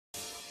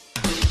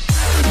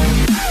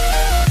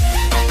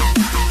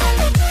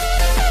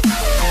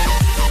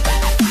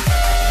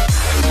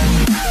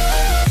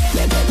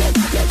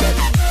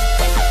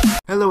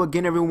Hello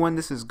again everyone,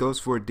 this is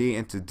Ghost4D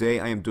and today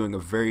I am doing a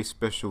very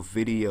special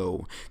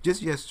video.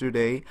 Just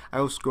yesterday, I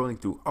was scrolling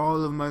through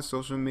all of my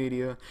social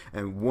media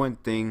and one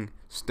thing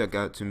stuck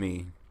out to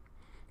me.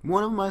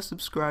 One of my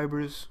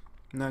subscribers,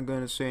 not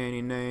gonna say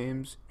any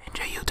names,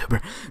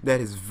 YouTuber that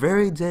is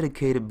very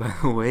dedicated, by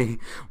the way,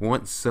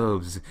 wants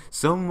subs.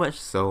 So much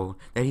so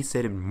that he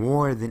said it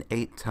more than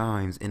 8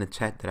 times in a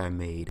chat that I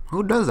made.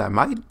 Who does that,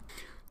 Mike?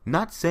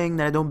 Not saying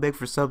that I don't beg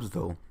for subs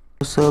though.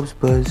 Subs,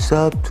 but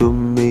sub to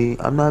me.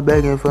 I'm not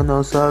begging for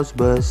no subs,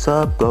 but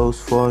sub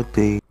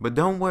Ghost4D. But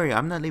don't worry,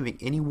 I'm not leaving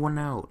anyone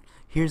out.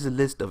 Here's a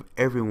list of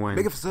everyone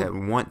that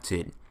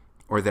wanted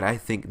or that I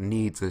think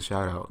needs a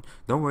shout out.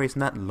 Don't worry, it's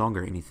not long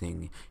or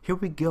anything. Here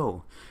we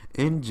go.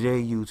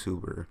 NJ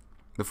YouTuber,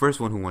 the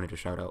first one who wanted a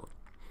shout out.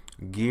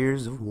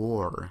 Gears of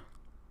War,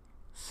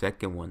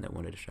 second one that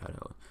wanted a shout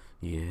out.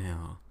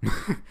 Yeah.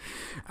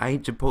 I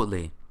ate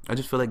Chipotle. I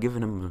just feel like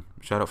giving him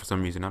a shout out for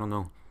some reason. I don't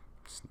know.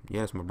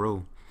 Yeah, it's my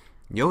bro.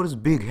 Yoda's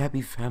big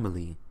happy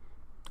family.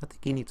 I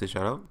think he needs a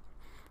shout out.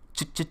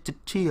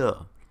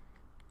 Chia.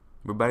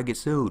 We're about to get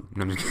sued.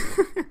 No, I'm just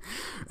kidding.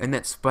 And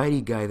that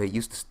Spidey guy that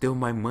used to steal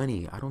my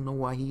money. I don't know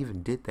why he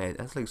even did that.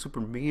 That's like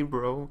super mean,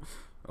 bro.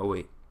 Oh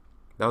wait,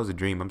 that was a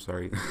dream. I'm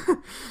sorry.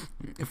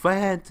 If I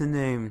had to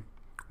name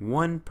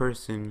one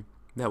person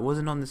that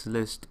wasn't on this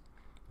list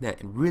that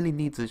really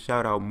needs a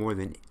shout out more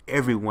than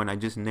everyone I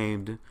just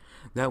named,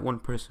 that one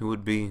person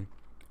would be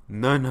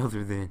none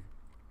other than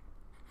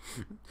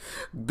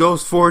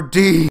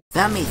Ghost4D.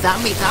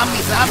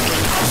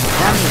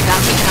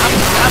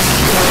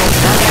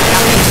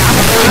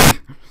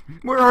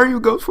 Where are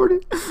you,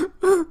 Ghost4D?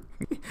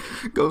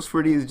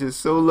 Ghost4D is just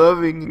so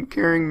loving and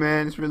caring,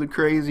 man. It's really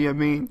crazy. I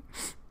mean,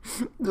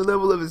 the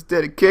level of his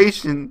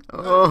dedication.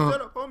 Oh.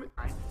 Shut up, homie.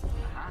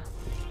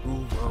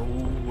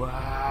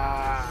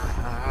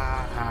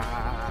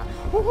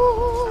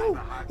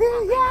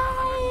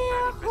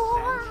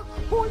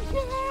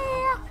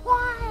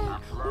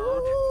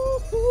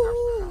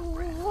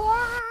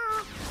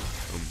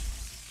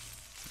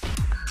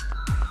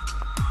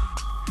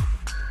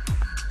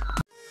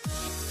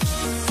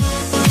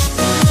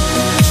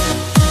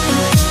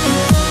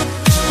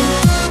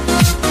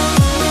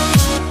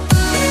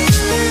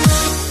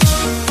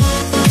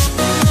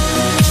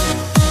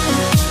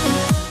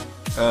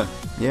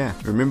 Yeah,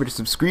 remember to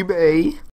subscribe, eh?